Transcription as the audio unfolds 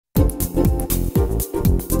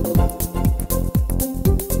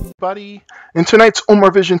everybody. In tonight's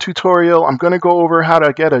Omar Vision tutorial, I'm going to go over how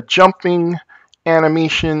to get a jumping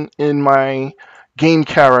animation in my game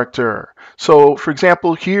character. So for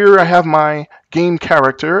example, here I have my game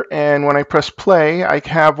character, and when I press play, I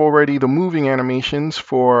have already the moving animations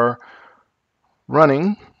for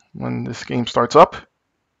running when this game starts up.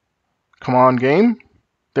 Come on, game.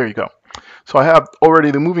 There you go. So I have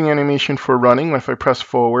already the moving animation for running if I press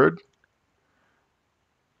forward.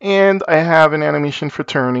 And I have an animation for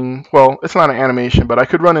turning. Well, it's not an animation, but I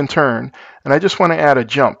could run and turn. And I just want to add a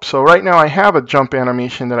jump. So right now I have a jump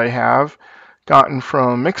animation that I have gotten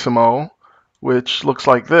from Mixamo, which looks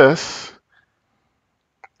like this,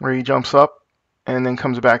 where he jumps up and then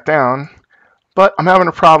comes back down. But I'm having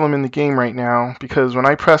a problem in the game right now because when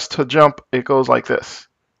I press to jump, it goes like this.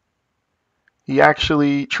 He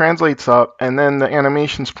actually translates up, and then the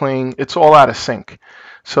animation's playing. It's all out of sync.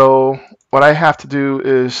 So what I have to do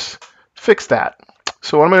is fix that.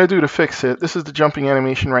 So what I'm going to do to fix it, this is the jumping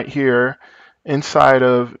animation right here inside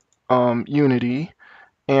of Unity,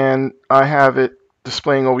 and I have it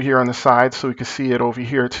displaying over here on the side so we can see it over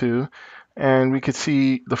here too, and we could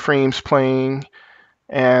see the frames playing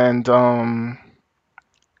and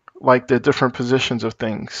like the different positions of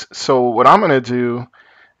things. So what I'm going to do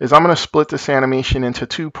is I'm going to split this animation into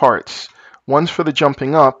two parts. One's for the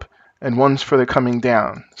jumping up and one's for the coming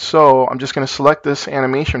down. So I'm just going to select this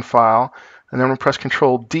animation file, and then I'm going to press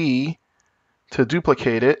Control D to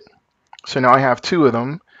duplicate it. So now I have two of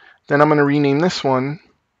them. Then I'm going to rename this one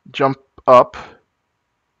Jump Up.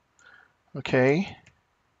 Okay.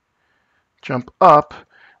 Jump Up.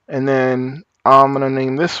 And then I'm going to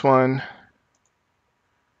name this one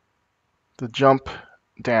the Jump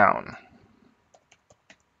Down.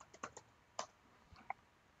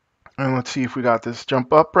 And let's see if we got this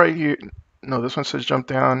jump up right here. No, this one says jump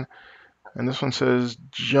down, and this one says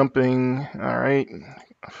jumping. All right,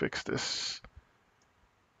 I'll fix this.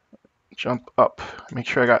 Jump up. Make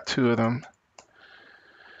sure I got two of them.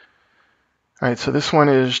 All right, so this one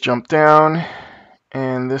is jump down,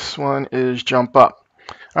 and this one is jump up.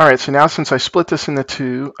 All right, so now since I split this into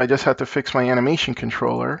two, I just have to fix my animation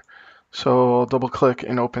controller. So I'll double click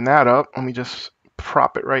and open that up. Let me just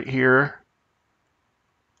prop it right here.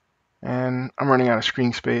 And I'm running out of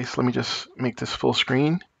screen space. Let me just make this full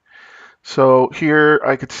screen. So here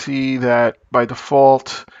I could see that by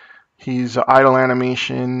default he's idle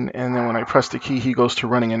animation, and then when I press the key he goes to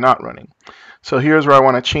running and not running. So here's where I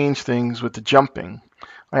want to change things with the jumping.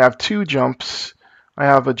 I have two jumps. I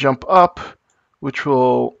have a jump up, which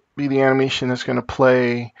will be the animation that's going to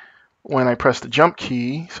play when I press the jump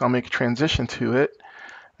key. So I'll make a transition to it.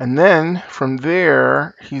 And then from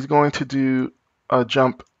there he's going to do a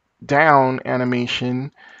jump down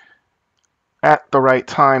animation at the right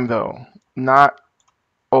time, though, not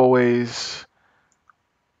always.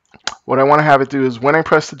 What I want to have it do is when I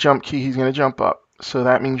press the jump key, he's going to jump up. So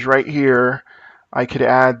that means right here I could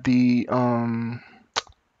add the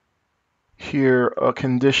here a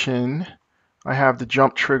condition. I have the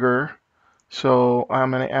jump trigger, so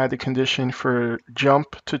I'm going to add the condition for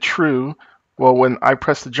jump to true. Well, when I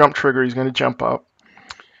press the jump trigger, he's going to jump up.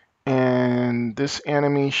 And this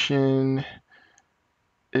animation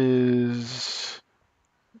should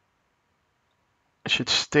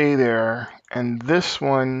stay there, and this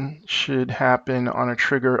one should happen on a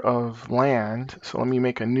trigger of land. So let me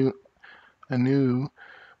make a new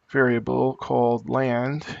variable called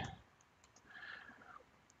land,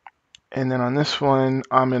 and then on this one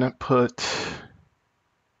I'm going to put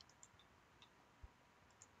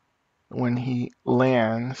when he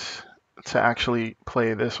lands to actually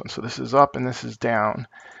play this one. So this is up and this is down,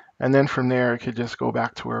 and then from there it could just go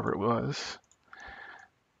back to wherever it was.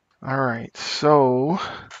 All right, so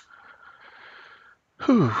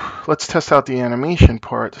let's test out the animation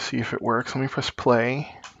part to see if it works. Let me press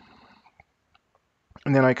play,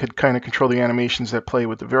 and then I could kind of control the animations that play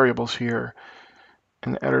with the variables here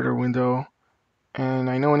in the editor window. And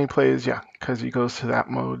I know when he plays, yeah, because he goes to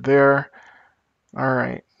that mode there. All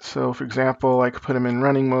right, so for example, I could put him in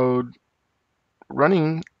running mode.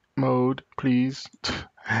 Running mode, please.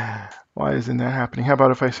 Why isn't that happening? How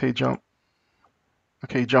about if I say jump?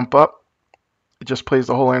 Okay, jump up, it just plays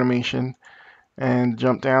the whole animation, and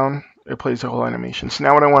jump down, it plays the whole animation. So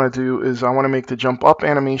now what I want to do is I want to make the jump up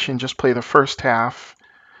animation just play the first half,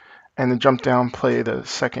 and the jump down play the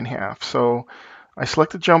second half. So I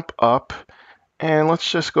select the jump up, and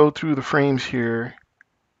let's just go through the frames here,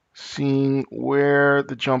 seeing where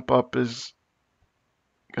the jump up is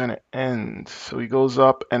going to end. So he goes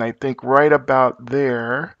up, and I think right about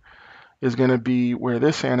there is going to be where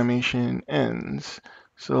this animation ends.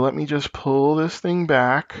 So let me just pull this thing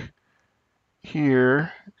back,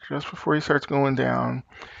 here just before he starts going down.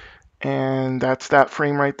 And that's that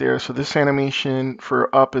frame right there. So this animation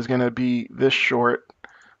for up is going to be this short.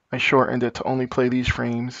 I shortened it to only play these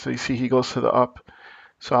frames. So you see he goes to the up.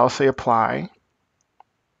 So I'll say apply.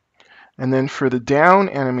 And then for the down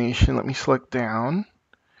animation, let me select down.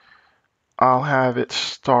 I'll have it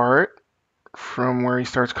start from where he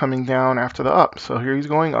starts coming down after the up. So here he's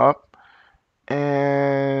going up.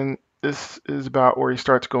 And this is about where he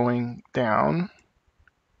starts going down.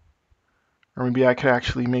 Or maybe I could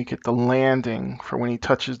actually make it the landing for when he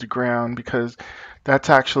touches the ground, because that's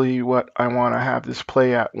actually what I want to have this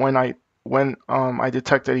play at. When I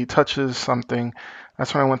detect that he touches something,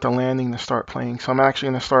 that's when I want the landing to start playing. So I'm actually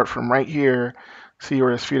going to start from right here, see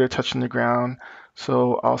where his feet are touching the ground.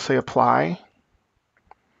 So I'll say apply.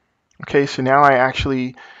 Okay, so now I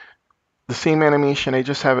actually, the same animation, I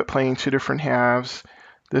just have it playing two different halves.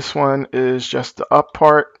 This one is just the up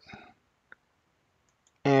part.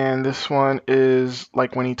 And this one is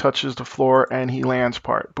like when he touches the floor and he lands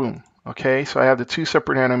part. Boom. Okay, so I have the two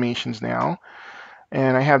separate animations now.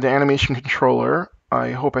 And I have the animation controller.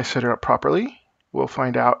 I hope I set it up properly. We'll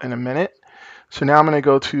find out in a minute. So now I'm going to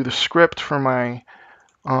go to the script for my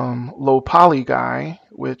low poly guy,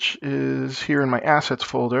 which is here in my assets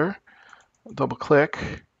folder. Double click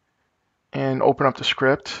and open up the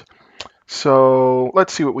script. So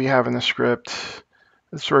let's see what we have in the script.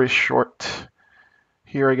 It's very short.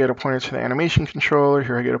 Here I get a pointer to the animation controller.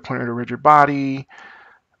 Here I get a pointer to rigid body.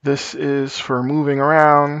 This is for moving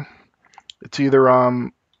around. It's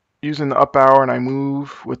either using the up arrow and I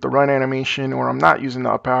move with the run animation, or I'm not using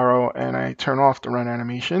the up arrow and I turn off the run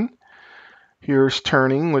animation. Here's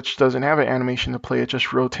turning, which doesn't have an animation to play. It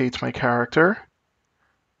just rotates my character.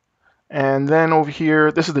 And then over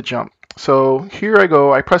here, this is the jump. So here I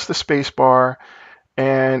go. I press the space bar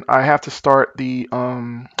and I have to start the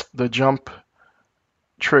jump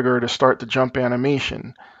trigger to start the jump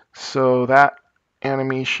animation. So that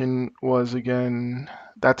animation was, again,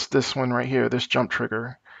 that's this one right here, this jump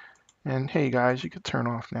trigger. And hey guys, you could turn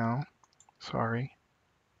off now. Sorry.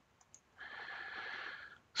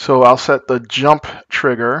 So I'll set the jump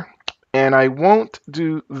trigger, and I won't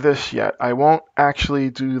do this yet. I won't actually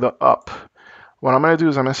do the up. What I'm going to do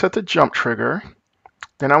is I'm going to set the jump trigger.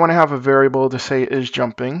 Then I want to have a variable to say is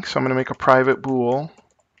jumping. So I'm going to make a private bool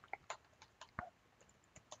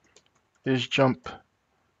is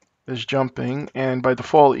jumping, and by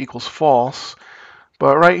default it equals false.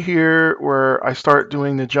 But right here where I start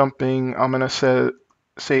doing the jumping, I'm going to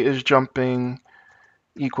say is jumping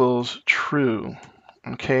equals true.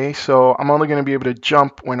 Okay, so I'm only going to be able to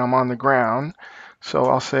jump when I'm on the ground. So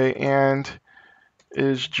I'll say and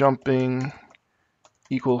is jumping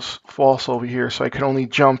equals false over here. So I can only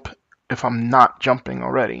jump if I'm not jumping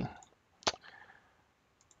already.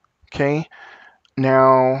 Okay,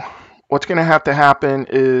 now what's going to have to happen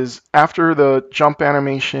is after the jump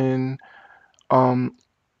animation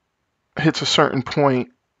hits a certain point,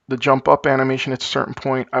 the jump up animation hits a certain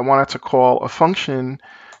point, I want it to call a function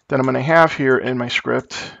that I'm going to have here in my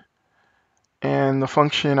script. And the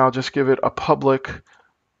function, I'll just give it a public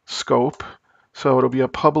scope. So it'll be a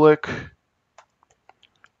public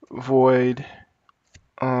void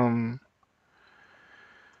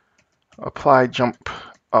apply jump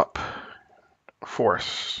up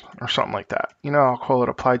force or something like that. You know, I'll call it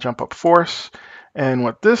apply jump up force. And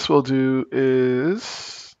what this will do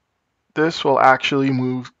is this will actually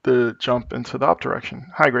move the jump into the up direction.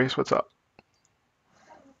 Hi Grace, what's up?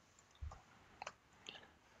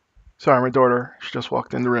 Sorry, my daughter, she just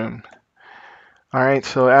walked in the room. All right,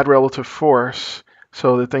 so add relative force.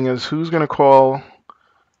 So the thing is, who's going to call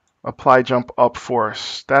apply jump up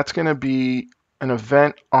force? That's going to be an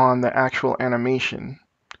event on the actual animation,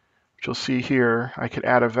 which you'll see here. I could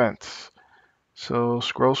add events. So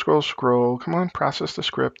scroll, scroll, scroll. Come on, process the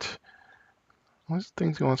script. Why is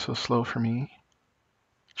things going so slow for me?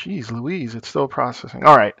 Jeez Louise, it's still processing.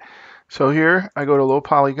 All right, so here I go to low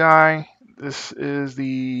poly guy. This is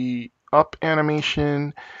the up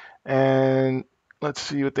animation, and let's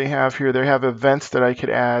see what they have here. They have events that I could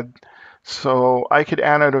add. So I could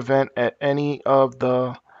add an event at any of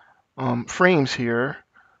the frames here.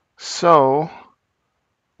 So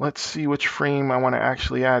let's see which frame I want to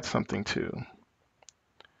actually add something to.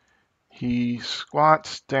 He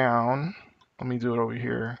squats down. Let me do it over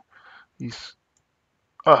here. It's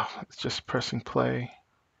just pressing play.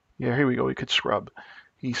 Yeah, here we go. We could scrub.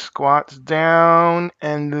 He squats down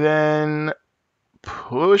and then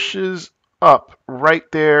pushes up. Right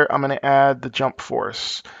there, I'm going to add the jump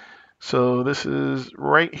force. So this is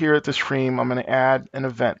right here at this frame. I'm going to add an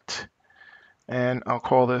event. And I'll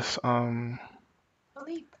call this Philippe.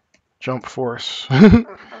 jump force.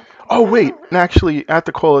 Oh wait, and actually I have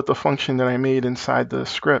to call it the function that I made inside the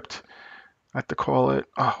script. I have to call it,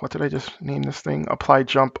 what did I just name this thing? Apply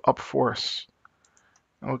jump up force.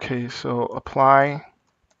 Okay, so apply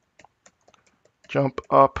jump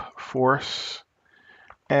up force.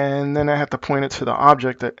 And then I have to point it to the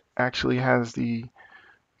object that actually has the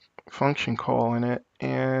function call in it.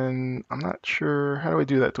 And I'm not sure, how do I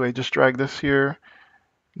do that? Do I just drag this here?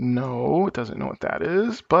 No, it doesn't know what that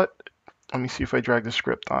is, but let me see if I drag the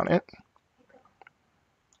script on it.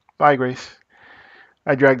 Bye, Grace.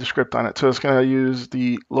 I dragged the script on it. So it's going to use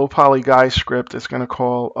the low poly guy script. It's going to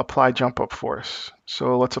call apply jump up force.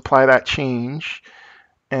 So let's apply that change.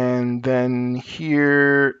 And then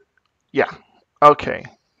here, yeah, okay.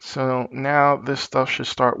 So now this stuff should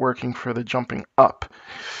start working for the jumping up.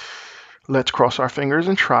 Let's cross our fingers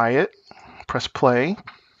and try it. Press play.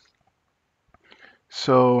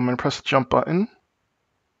 So I'm going to press the jump button.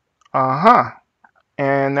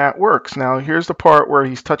 And that works. Now here's the part where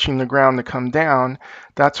he's touching the ground to come down.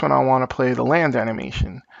 That's when I want to play the land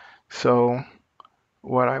animation. So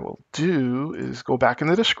what I will do is go back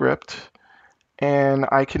into the script, and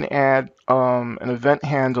I can add an event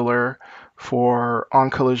handler for on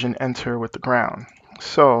collision enter with the ground.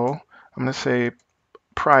 So I'm going to say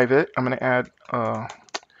private. I'm going to add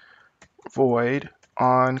void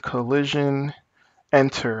on collision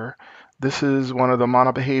enter. This is one of the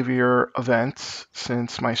monobehavior events,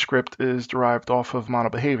 since my script is derived off of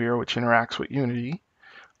monobehavior, which interacts with Unity.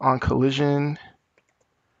 On collision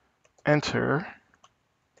enter.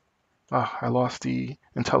 I lost the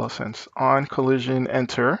IntelliSense. On collision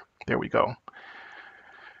enter. There we go.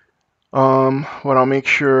 What I'll make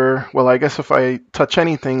sure, well, I guess if I touch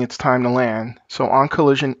anything, it's time to land. So on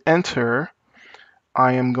collision enter,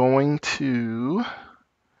 I am going to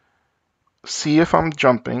see if I'm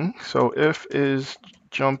jumping. So if is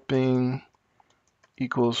jumping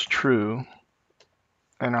equals true,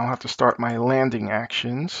 and I'll have to start my landing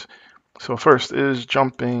actions. So first is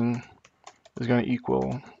jumping is going to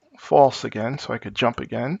equal false again, so I could jump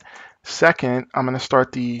again. Second, I'm going to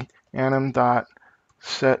start the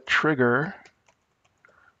anim.set trigger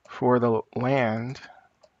for the landing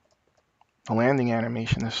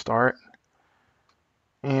animation to start.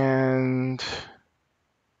 And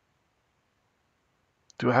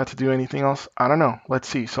do I have to do anything else? I don't know. Let's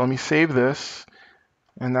see. So let me save this.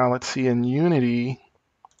 And now let's see in Unity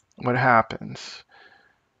what happens.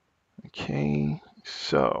 Okay,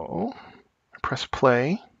 so I press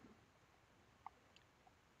play.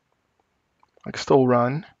 I can still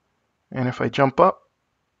run. And if I jump up,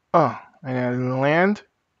 and I land,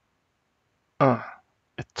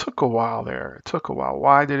 it took a while there. It took a while.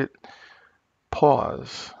 Why did it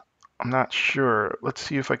pause? I'm not sure. Let's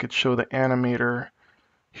see if I could show the animator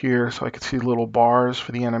here so I could see little bars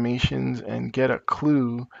for the animations and get a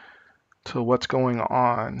clue to what's going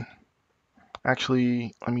on.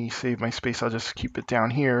 Actually, let me save my space. I'll just keep it down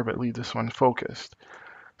here, but leave this one focused.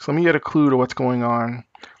 So let me get a clue to what's going on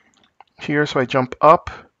here. So I jump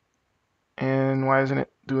up, and why isn't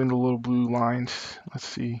it doing the little blue lines? Let's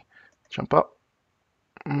see. Jump up,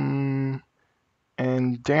 and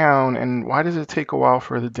down. And why does it take a while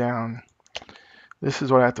for the down? This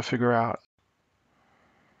is what I have to figure out.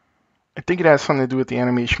 I think it has something to do with the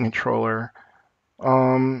animation controller.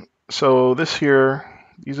 So this here,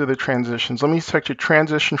 these are the transitions. Let me set your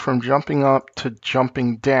transition from jumping up to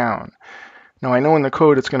jumping down. Now I know in the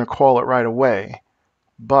code it's going to call it right away,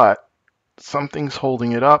 but something's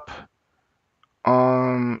holding it up.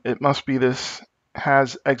 It must be this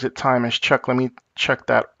has exit time as check. Let me check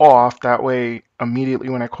that off. That way, immediately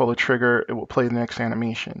when I call the trigger, it will play the next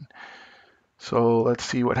animation. So let's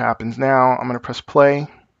see what happens now. I'm going to press play.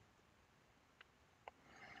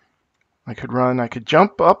 I could run, I could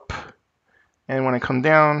jump up, and when I come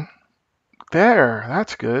down, there,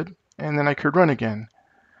 that's good. And then I could run again.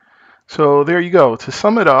 So there you go. To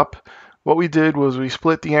sum it up, what we did was we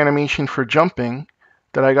split the animation for jumping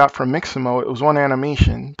that I got from Mixamo. It was one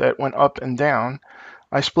animation that went up and down.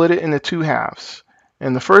 I split it into two halves.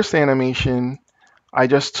 In the first animation, I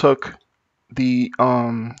just took the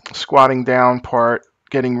squatting down part,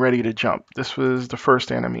 getting ready to jump. This was the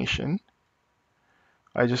first animation.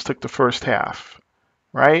 I just took the first half,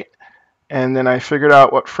 right? And then I figured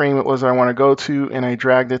out what frame it was I want to go to, and I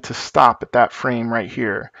dragged it to stop at that frame right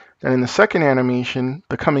here. Then in the second animation,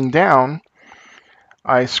 the coming down,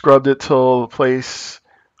 I scrubbed it till the place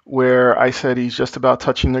where I said he's just about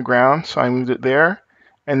touching the ground, so I moved it there,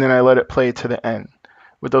 and then I let it play to the end.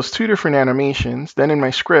 With those two different animations, then in my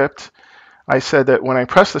script, I said that when I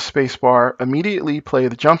press the space bar, immediately play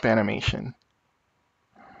the jump animation.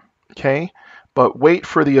 Okay, but wait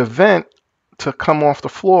for the event to come off the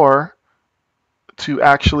floor to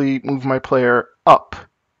actually move my player up.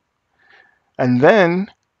 And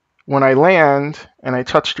then when I land and I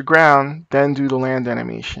touch the ground, then do the land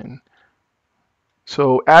animation.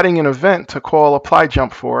 So adding an event to call apply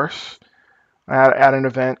jump force, add an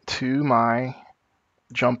event to my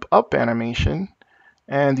jump up animation.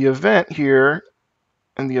 And the event here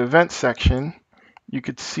in the event section, you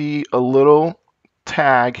could see a little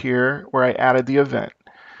tag here where I added the event.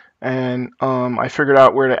 And I figured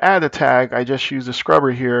out where to add the tag. I just used the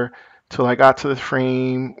scrubber here till I got to the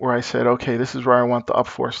frame where I said, okay, this is where I want the up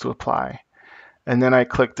force to apply. And then I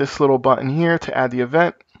clicked this little button here to add the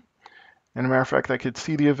event. And as a matter of fact, I could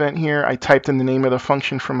see the event here. I typed in the name of the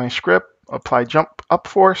function from my script, apply jump up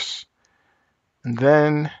force. And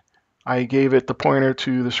then I gave it the pointer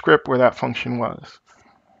to the script where that function was.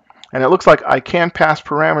 And it looks like I can pass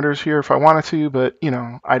parameters here if I wanted to, but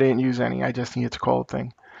I didn't use any. I just needed to call the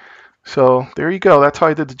thing. So there you go. That's how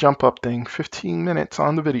I did the jump up thing. 15 minutes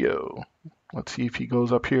on the video. Let's see if he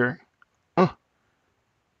goes up here.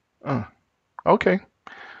 Okay.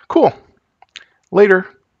 Cool. Later.